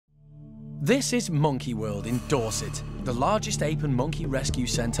This is Monkey World in Dorset, the largest ape and monkey rescue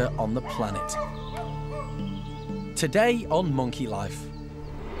centre on the planet. Today on Monkey Life.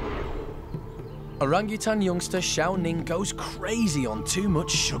 Orangutan youngster Xiao Ning goes crazy on too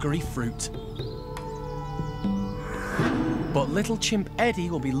much sugary fruit. But little chimp Eddie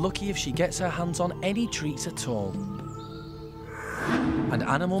will be lucky if she gets her hands on any treats at all. And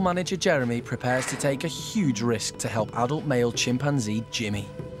animal manager Jeremy prepares to take a huge risk to help adult male chimpanzee Jimmy.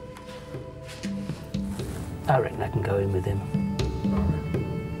 I reckon I can go in with him.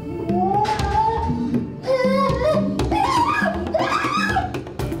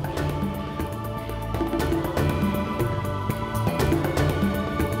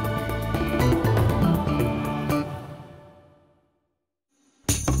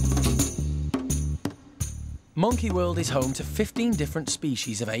 Monkey World is home to 15 different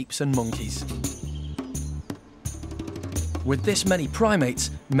species of apes and monkeys. With this many primates,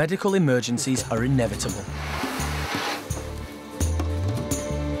 medical emergencies are inevitable.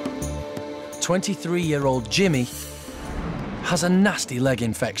 23-year-old Jimmy has a nasty leg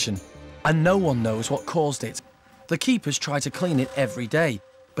infection, and no one knows what caused it. The keepers try to clean it every day,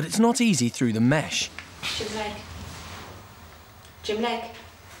 but it's not easy through the mesh. Jim leg. Jim leg.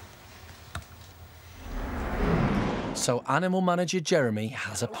 So animal manager Jeremy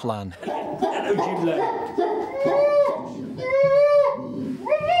has a plan. Hello, Jim leg.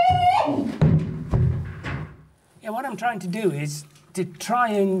 Yeah, what I'm trying to do is to try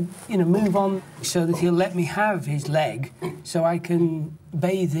and, move on so that he'll let me have his leg so I can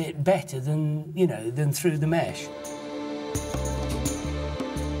bathe it better than, than through the mesh.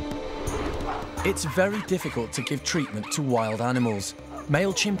 It's very difficult to give treatment to wild animals.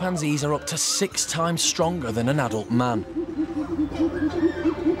 Male chimpanzees are up to 6 times stronger than an adult man.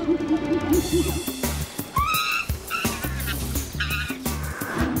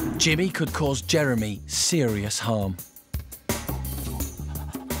 Jimmy could cause Jeremy serious harm.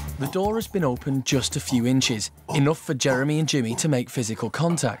 The door has been opened just a few inches, enough for Jeremy and Jimmy to make physical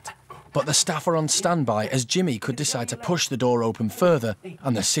contact. But the staff are on standby as Jimmy could decide to push the door open further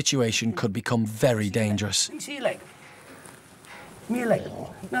and the situation could become very dangerous. See your leg? Give me your leg.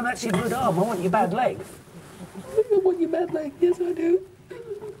 No, that's your good arm. I want your bad leg. I want your bad leg. Yes, I do.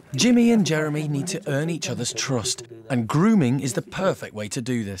 Jimmy and Jeremy need to earn each other's trust, and grooming is the perfect way to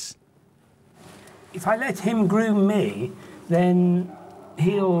do this. If I let him groom me, then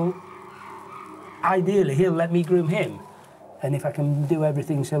ideally he'll let me groom him. And if I can do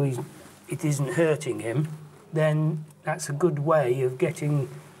everything so it isn't hurting him, then that's a good way of getting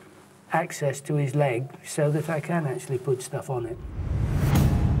access to his leg so that I can actually put stuff on it.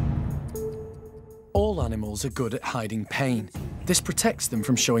 All animals are good at hiding pain. This protects them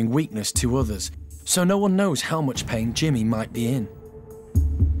from showing weakness to others, so no one knows how much pain Jimmy might be in.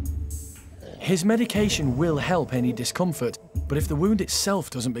 His medication will help any discomfort, but if the wound itself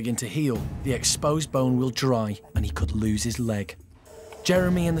doesn't begin to heal, the exposed bone will dry and he could lose his leg.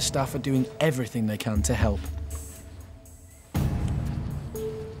 Jeremy and the staff are doing everything they can to help.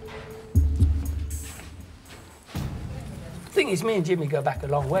 The thing is, me and Jimmy go back a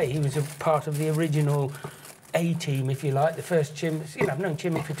long way. He was a part of the original A-team, if you like, the first chimps. I've known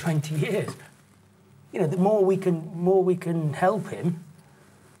Jimmy for 20 years. The more we can help him,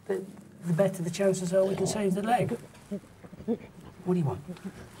 the better the chances are we can save the leg. What do you want?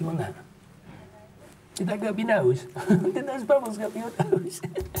 You want that? Did that go up your nose? Did those bubbles go up your nose?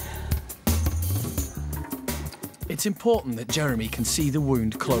 It's important that Jeremy can see the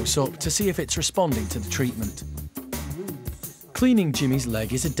wound close up to see if it's responding to the treatment. Cleaning Jimmy's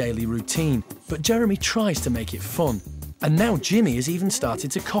leg is a daily routine, but Jeremy tries to make it fun. And now Jimmy has even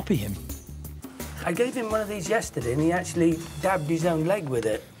started to copy him. I gave him one of these yesterday and he actually dabbed his own leg with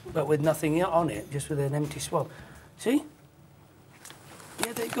it, but with nothing on it, just with an empty swab. See?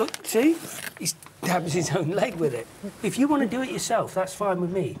 Yeah, there you go. See? He dabs his own leg with it. If you want to do it yourself, that's fine with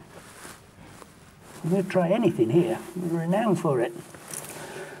me. I'm going to try anything here. I'm renowned for it.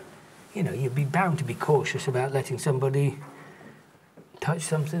 You'd be bound to be cautious about letting somebody touch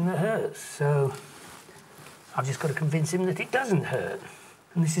something that hurts, so I've just got to convince him that it doesn't hurt.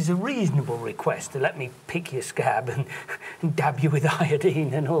 And this is a reasonable request to let me pick your scab and dab you with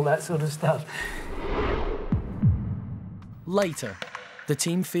iodine and all that sort of stuff. Later, the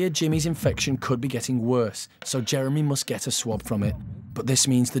team fear Jimmy's infection could be getting worse, so Jeremy must get a swab from it. But this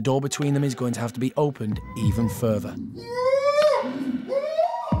means the door between them is going to have to be opened even further.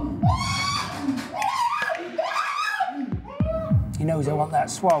 He knows I want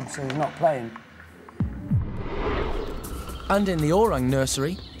that swab, so he's not playing. And in the orang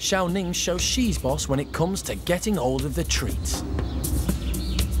nursery, Xiao Ning shows she's boss when it comes to getting hold of the treats.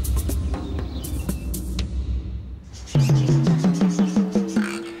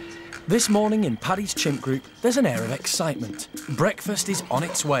 This morning in Paddy's chimp group, there's an air of excitement. Breakfast is on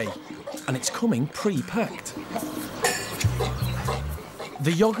its way, and it's coming pre-packed.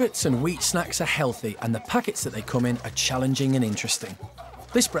 The yoghurts and wheat snacks are healthy, and the packets that they come in are challenging and interesting.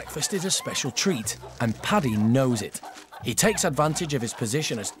 This breakfast is a special treat, and Paddy knows it. He takes advantage of his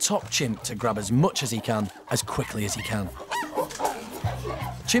position as top chimp to grab as much as he can, as quickly as he can.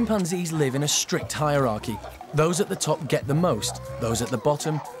 Chimpanzees live in a strict hierarchy. Those at the top get the most, those at the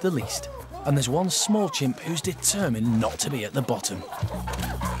bottom, the least. And there's one small chimp who's determined not to be at the bottom.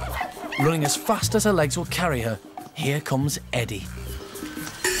 Running as fast as her legs will carry her, here comes Eddie.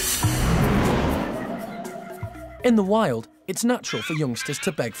 In the wild, it's natural for youngsters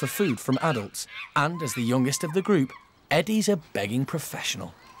to beg for food from adults. And as the youngest of the group, Eddie's a begging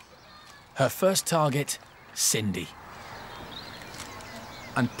professional. Her first target, Cindy.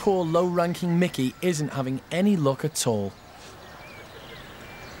 And poor low-ranking Mickey isn't having any luck at all.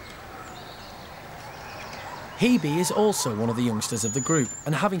 Hebe is also one of the youngsters of the group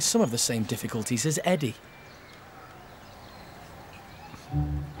and having some of the same difficulties as Eddie.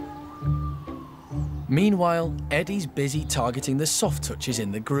 Meanwhile, Eddie's busy targeting the soft touches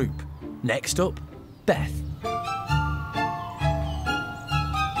in the group. Next up, Beth.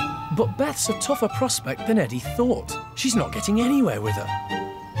 But Beth's a tougher prospect than Eddie thought. She's not getting anywhere with her.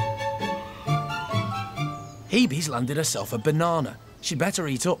 Hebe's landed herself a banana. She'd better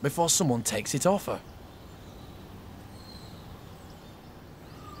eat up before someone takes it off her.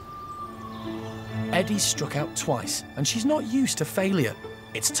 Eddie's struck out twice, and she's not used to failure.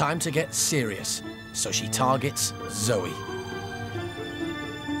 It's time to get serious, so she targets Zoe.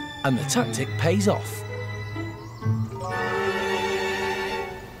 And the tactic pays off.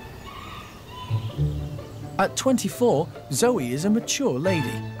 At 24, Zoe is a mature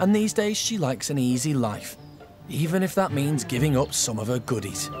lady, and these days she likes an easy life, even if that means giving up some of her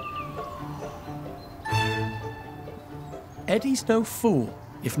goodies. Eddie's no fool.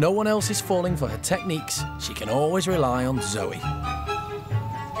 If no one else is falling for her techniques, she can always rely on Zoe.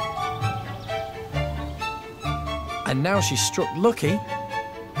 And now she's struck lucky,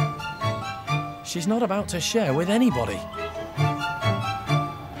 she's not about to share with anybody.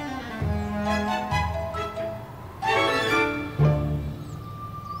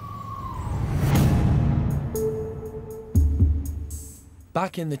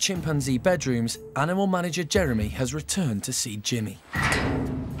 Back in the chimpanzee bedrooms, animal manager Jeremy has returned to see Jimmy.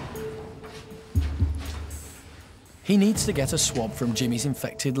 He needs to get a swab from Jimmy's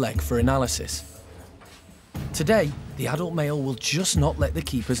infected leg for analysis. Today, the adult male will just not let the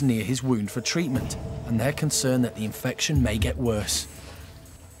keepers near his wound for treatment, and they're concerned that the infection may get worse.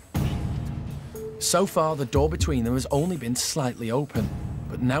 So far, the door between them has only been slightly open,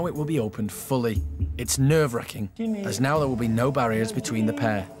 but now it will be opened fully. It's nerve-wracking, as now there will be no barriers between the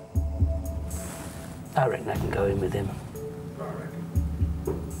pair. I reckon I can go in with him.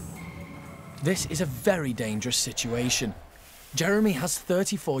 This is a very dangerous situation. Jeremy has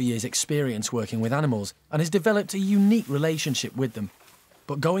 34 years' experience working with animals and has developed a unique relationship with them.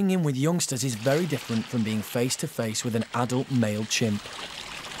 But going in with youngsters is very different from being face-to-face with an adult male chimp.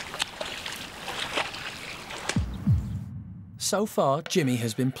 So far, Jimmy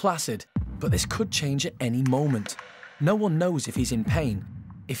has been placid, but this could change at any moment. No one knows if he's in pain.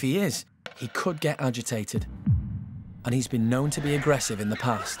 If he is, he could get agitated. And he's been known to be aggressive in the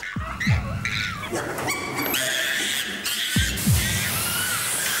past.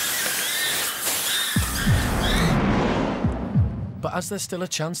 But as there's still a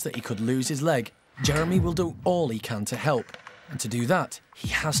chance that he could lose his leg, Jeremy will do all he can to help. And to do that, he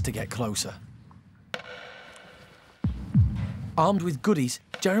has to get closer. Armed with goodies,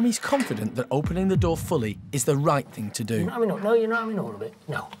 Jeremy's confident that opening the door fully is the right thing to do. No, you're not having all of it.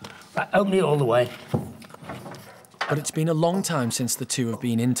 No. Right, open it all the way. But it's been a long time since the two have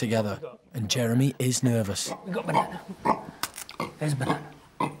been in together, and Jeremy is nervous. We got banana. There's a banana.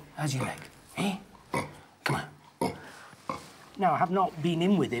 How's your leg? Eh? Come on. Now, I have not been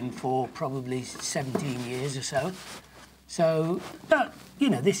in with him for probably 17 years or so. So, but, you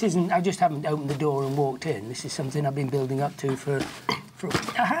know, this isn't... I just haven't opened the door and walked in. This is something I've been building up to for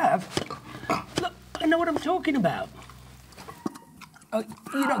I have. Look, I know what I'm talking about. Oh,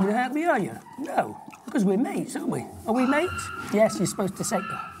 you're not going to help me, are you? No, because we're mates, aren't we? Are we mates? Yes, you're supposed to say...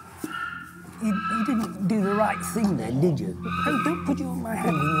 You didn't do the right thing then, did you? Don't put my hand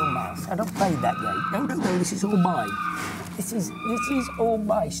in your mouth. I don't play that game. No, this is all mine. This is all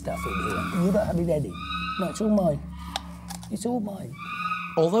my stuff in here. You don't have it any. No, it's all mine. It's all mine.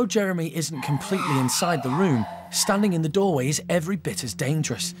 Although Jeremy isn't completely inside the room, standing in the doorway is every bit as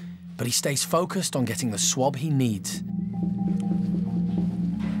dangerous. But he stays focused on getting the swab he needs.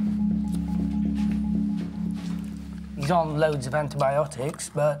 he's on loads of antibiotics,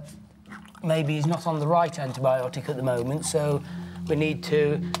 but maybe he's not on the right antibiotic at the moment, so we need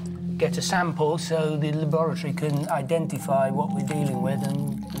to get a sample so the laboratory can identify what we're dealing with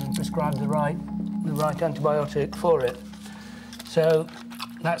and prescribe the right antibiotic for it. So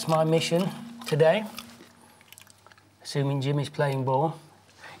that's my mission today, assuming Jimmy's playing ball.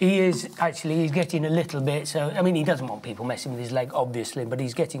 He's getting a little bit, so, I mean, he doesn't want people messing with his leg, obviously, but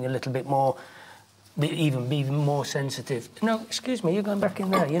he's getting a little bit more, even more sensitive. No, excuse me, you're going back in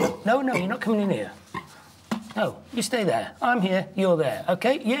there. No, you're not coming in here. No, you stay there. I'm here, you're there,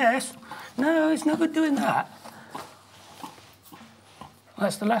 OK? Yes. No, it's no good doing that.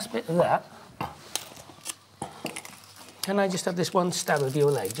 That's the last bit of that. Can I just have this one stab of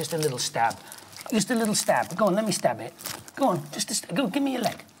your leg? Just a little stab. Just a little stab. Go on, let me stab it. Go on, go, give me your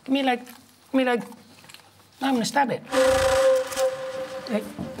leg. Give me your leg. Give me your leg. I'm going to stab it. Hey,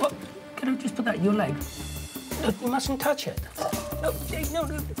 what? Can I just put that in your leg? No, you mustn't touch it. No, Jake, no,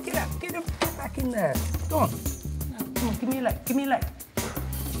 get out. Get back in there. Go on. No, come on, give me your leg. Give me your leg.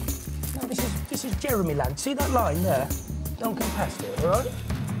 No, this is Jeremy land. See that line there? Don't come past it, all right?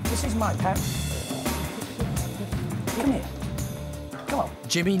 This is my patch. Come here. Come on.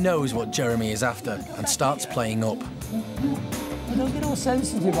 Jimmy knows what Jeremy is after and starts playing up. Don't get all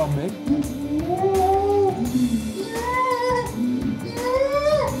sensitive on me.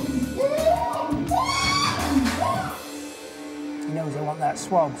 He knows I want that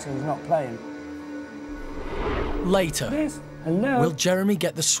swab, so he's not playing. Later, Hello? will Jeremy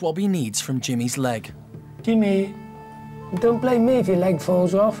get the swab he needs from Jimmy's leg? Jimmy, don't blame me if your leg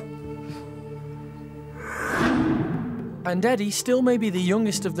falls off. And Eddie still may be the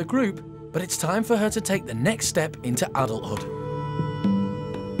youngest of the group, but it's time for her to take the next step into adulthood.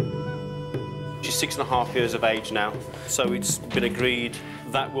 She's 6.5 years of age now, so it's been agreed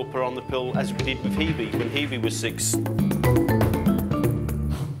that we'll put her on the pill as we did with Hebe when Hebe was 6.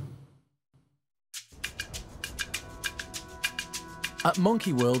 At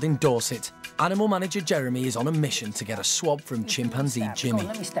Monkey World in Dorset, animal manager Jeremy is on a mission to get a swab from chimpanzee Jimmy. Go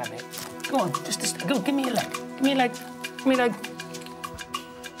on, let me stab it. Go on, go, give me your leg. Give me your leg. Give me your leg.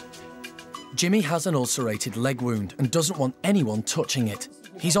 Jimmy has an ulcerated leg wound and doesn't want anyone touching it.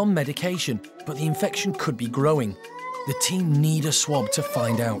 He's on medication, but the infection could be growing. The team need a swab to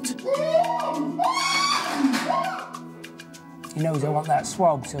find out. He knows I want that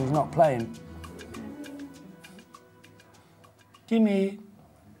swab, so he's not playing. Jimmy.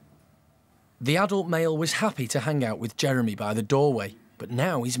 The adult male was happy to hang out with Jeremy by the doorway, but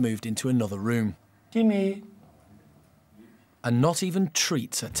now he's moved into another room. Jimmy. And not even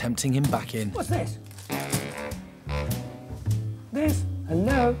treats are tempting him back in. What's this? This?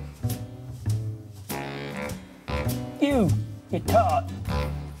 Hello? You tart.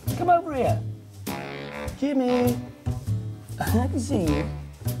 Come over here. Jimmy. I can see you.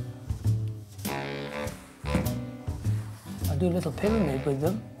 I'll do a little pyramid with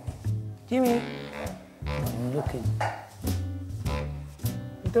them. Jimmy. I'm looking.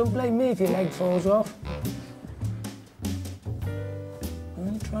 Don't blame me if your leg falls off.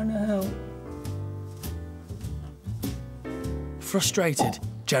 I'm trying to help. Frustrated,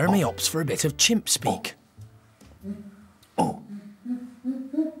 Jeremy opts for a bit of chimp speak. Oh.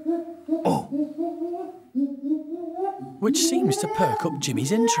 Oh. Which seems to perk up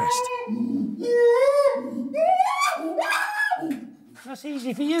Jimmy's interest. That's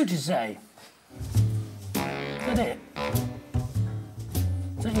easy for you to say. Is that it?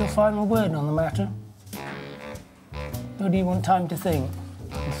 Is that your final word on the matter? Or do you want time to think?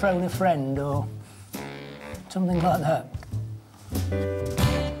 And phone a friend or something like that?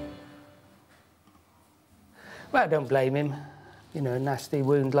 Well, I don't blame him. You know, a nasty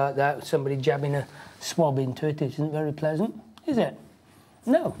wound like that, with somebody jabbing a swab into it isn't very pleasant, is it?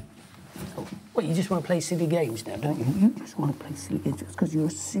 No. Oh, well, you just want to play silly games now, don't you? You just want to play silly games just because you're a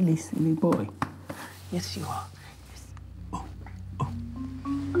silly, silly boy. Yes, you are. Yes. Oh, oh.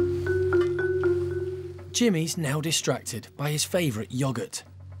 Jimmy's now distracted by his favourite yoghurt.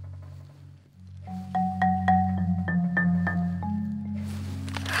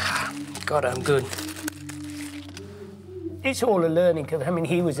 God, I'm good. It's all a learning curve. I mean,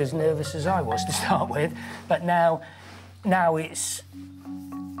 he was as nervous as I was to start with, but now it's...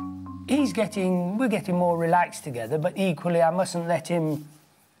 We're getting more relaxed together, but equally I mustn't let him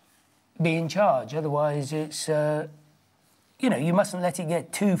be in charge. Otherwise it's, you know, you mustn't let it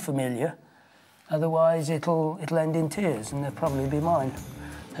get too familiar. Otherwise it'll end in tears, and they'll probably be mine.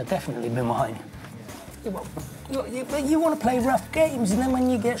 They'll definitely be mine. You want to play rough games, and then when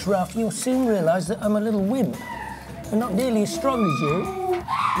it gets rough, you'll soon realise that I'm a little wimp. I'm not nearly as strong as you.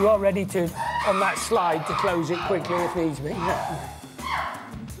 You are ready to on that slide to close it quickly if needs be.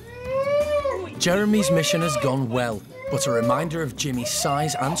 Jeremy's mission has gone well, but a reminder of Jimmy's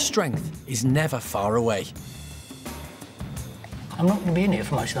size and strength is never far away. I'm not going to be in here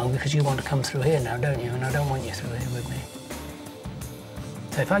for much longer because you want to come through here now, don't you? And I don't want you through here with me.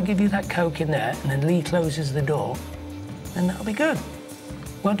 So if I give you that Coke in there and then Lee closes the door, then that'll be good.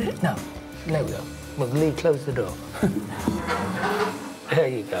 Won't it? No. There we go. Well, Lee, close the door. There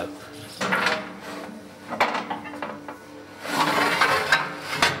you go.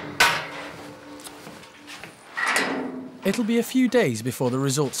 It'll be a few days before the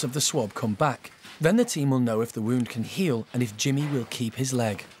results of the swab come back. Then the team will know if the wound can heal and if Jimmy will keep his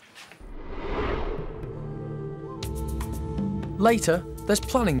leg. Later, there's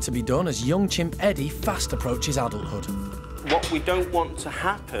planning to be done as young chimp Eddie fast approaches adulthood. What we don't want to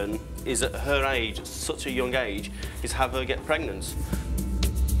happen is at her age, such a young age, is have her get pregnant.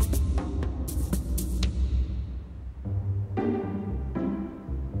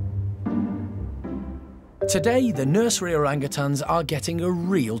 Today, the nursery orangutans are getting a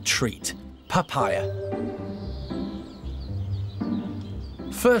real treat. Papaya.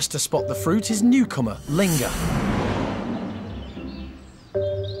 First to spot the fruit is newcomer, Linga.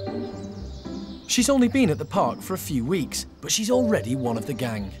 She's only been at the park for a few weeks, but she's already one of the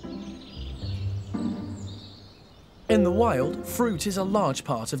gang. In the wild, fruit is a large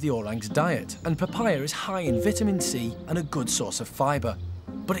part of the orang's diet, and papaya is high in vitamin C and a good source of fibre.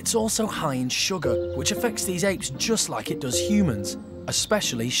 But it's also high in sugar, which affects these apes just like it does humans,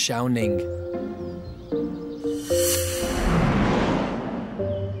 especially Xiaoning.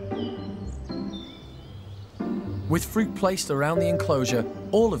 With fruit placed around the enclosure,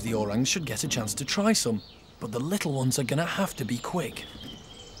 all of the orangs should get a chance to try some, but the little ones are gonna have to be quick.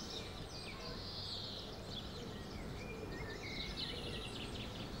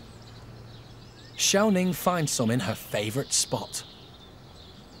 Xiaoning finds some in her favourite spot.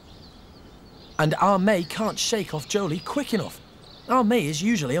 And May can't shake off Jolie quick enough. May is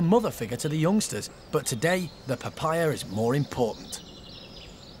usually a mother figure to the youngsters, but today the papaya is more important.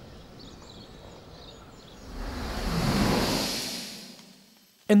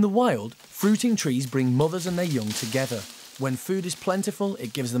 In the wild, fruiting trees bring mothers and their young together. When food is plentiful,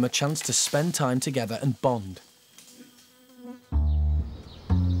 it gives them a chance to spend time together and bond.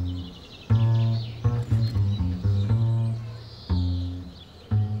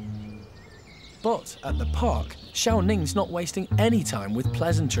 But at the park, Xiaoning's not wasting any time with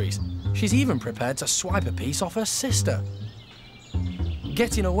pleasantries. She's even prepared to swipe a piece off her sister.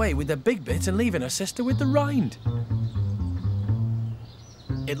 Getting away with the big bit and leaving her sister with the rind.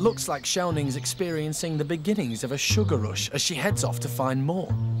 It looks like Xiaoning's experiencing the beginnings of a sugar rush as she heads off to find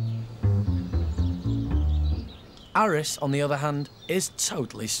more. Aris, on the other hand, is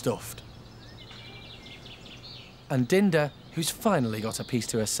totally stuffed. And Dinda, who's finally got a piece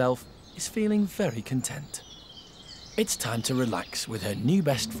to herself, is feeling very content. It's time to relax with her new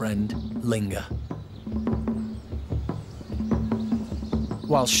best friend, Linga.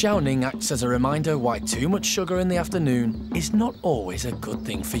 While Xiaoning acts as a reminder why too much sugar in the afternoon is not always a good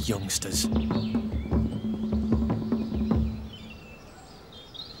thing for youngsters.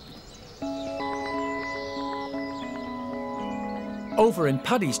 Over in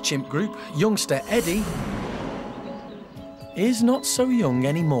Paddy's chimp group, youngster Eddie is not so young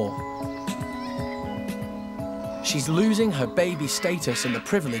anymore. She's losing her baby status and the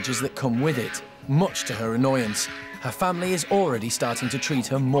privileges that come with it, much to her annoyance. Her family is already starting to treat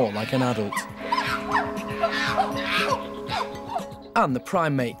her more like an adult. And the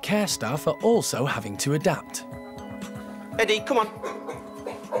primate care staff are also having to adapt. Eddie, come on.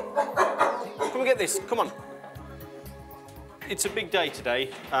 Come and get this, come on. It's a big day today.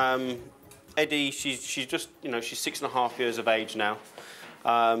 Eddie, she's just, she's 6.5 years of age now.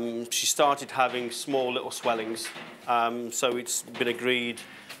 She started having small little swellings. So it's been agreed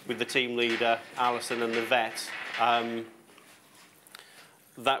with the team leader, Alison, and the vet,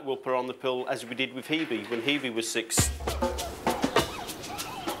 that we'll put her on the pill as we did with Hebe when Hebe was 6.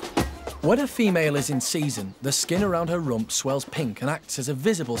 When a female is in season, the skin around her rump swells pink and acts as a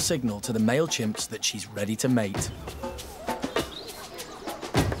visible signal to the male chimps that she's ready to mate.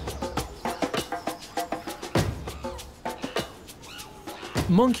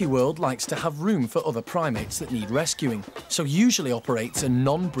 Monkey World likes to have room for other primates that need rescuing, so usually operates a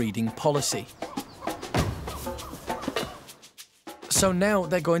non-breeding policy. So now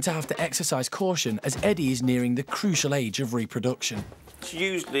they're going to have to exercise caution as Eddie is nearing the crucial age of reproduction. It's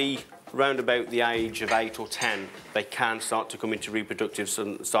usually round about the age of 8 or 10, they can start to come into reproductives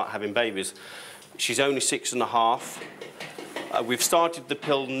and start having babies. She's only 6.5. We've started the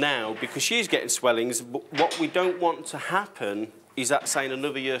pill now because she's getting swellings, but what we don't want to happen is that, say, in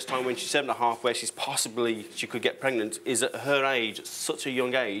another year's time when she's 7.5, where she could get pregnant, is at her age, at such a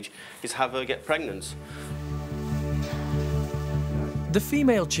young age, is have her get pregnant. The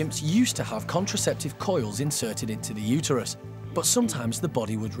female chimps used to have contraceptive coils inserted into the uterus, but sometimes the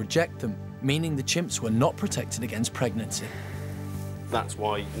body would reject them, meaning the chimps were not protected against pregnancy. That's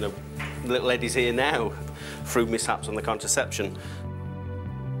why, you know, little Eddie's here now, through mishaps on the contraception.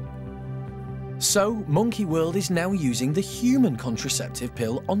 So, Monkey World is now using the human contraceptive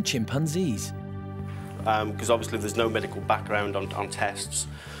pill on chimpanzees. Because obviously there's no medical background on tests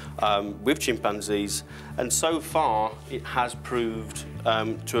with chimpanzees, and so far it has proved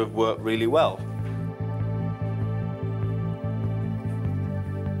to have worked really well.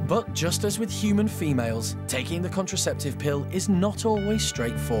 But just as with human females, taking the contraceptive pill is not always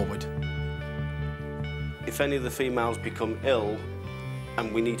straightforward. If any of the females become ill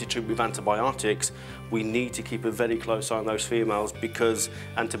and we need to treat with antibiotics, we need to keep a very close eye on those females, because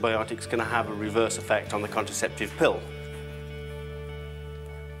antibiotics can have a reverse effect on the contraceptive pill.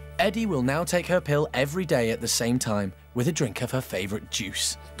 Eddie will now take her pill every day at the same time, with a drink of her favourite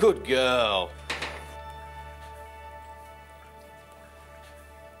juice. Good girl.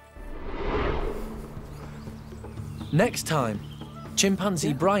 Next time,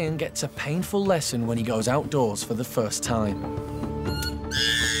 chimpanzee Brian gets a painful lesson when he goes outdoors for the first time.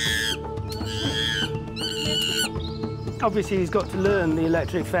 Obviously, he's got to learn the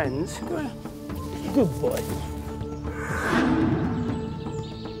electric fence. Good boy.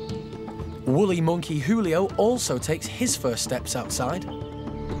 Woolly monkey Julio also takes his first steps outside.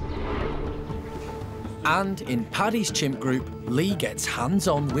 And in Paddy's chimp group, Lee gets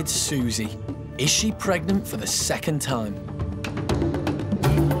hands-on with Susie. Is she pregnant for the second time?